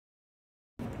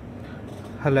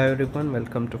Hello everyone,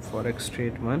 welcome to Forex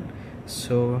Trade 1.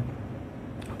 So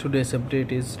today's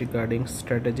update is regarding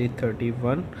strategy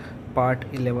 31 part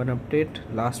 11 update.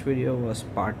 Last video was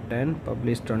part 10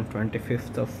 published on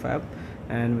 25th of Feb,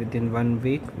 and within 1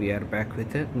 week we are back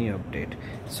with a new update.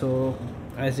 So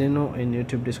as you know, in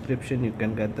YouTube description you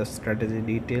can get the strategy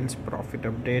details, profit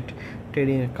update,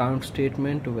 trading account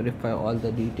statement to verify all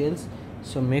the details.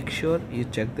 So make sure you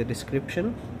check the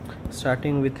description.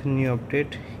 Starting with new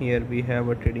update, here we have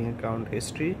a trading account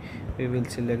history. We will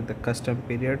select the custom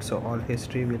period, so all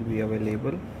history will be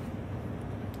available.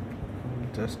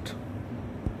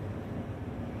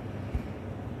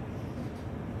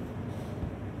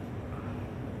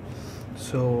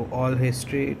 So all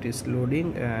history, it is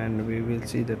loading, and we will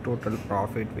see the total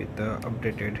profit with the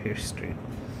updated history.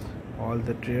 All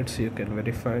the trades you can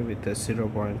verify with a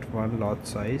 0.1 lot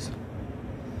size.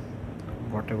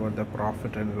 Whatever the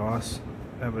profit and loss,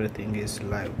 everything is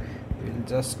live. We'll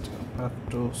just have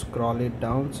to scroll it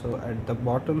down, so at the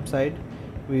bottom side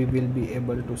we will be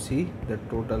able to see the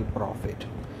total profit,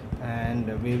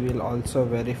 and we will also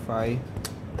verify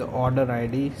the order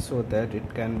ID so that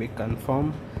it can be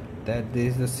confirmed that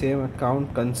this is the same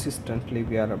account consistently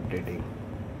we are updating.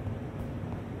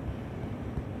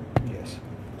 Yes,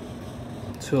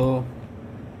 so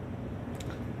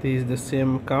this is the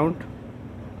same account.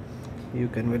 You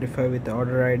can verify with the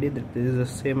order ID that this is the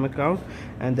same account,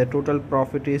 and the total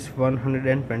profit is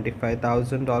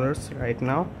 $125,000 right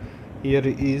now. Here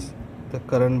is the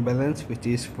current balance, which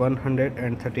is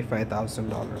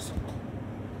 $135,000.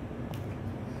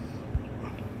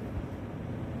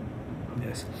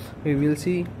 Yes, we will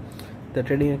see the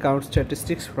trading account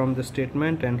statistics from the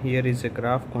statement, and here is a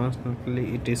graph.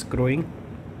 Constantly it is growing.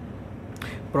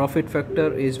 Profit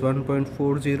factor is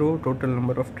 1.40. Total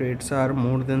number of trades are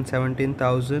more than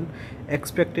 17,000.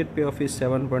 Expected payoff is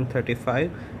 7.35.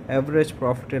 Average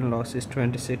profit and loss is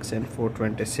 26 and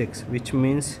 426, which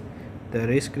means the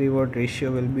risk reward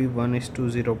ratio will be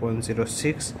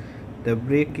 1:0.06. The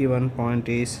break even point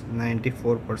is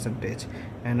 94%,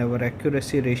 and our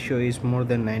accuracy ratio is more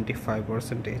than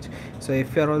 95%. So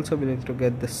if you are also willing to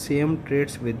get the same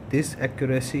trades with this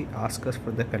accuracy, ask us for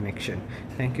the connection.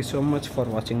 Thank you so much for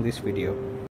watching this video.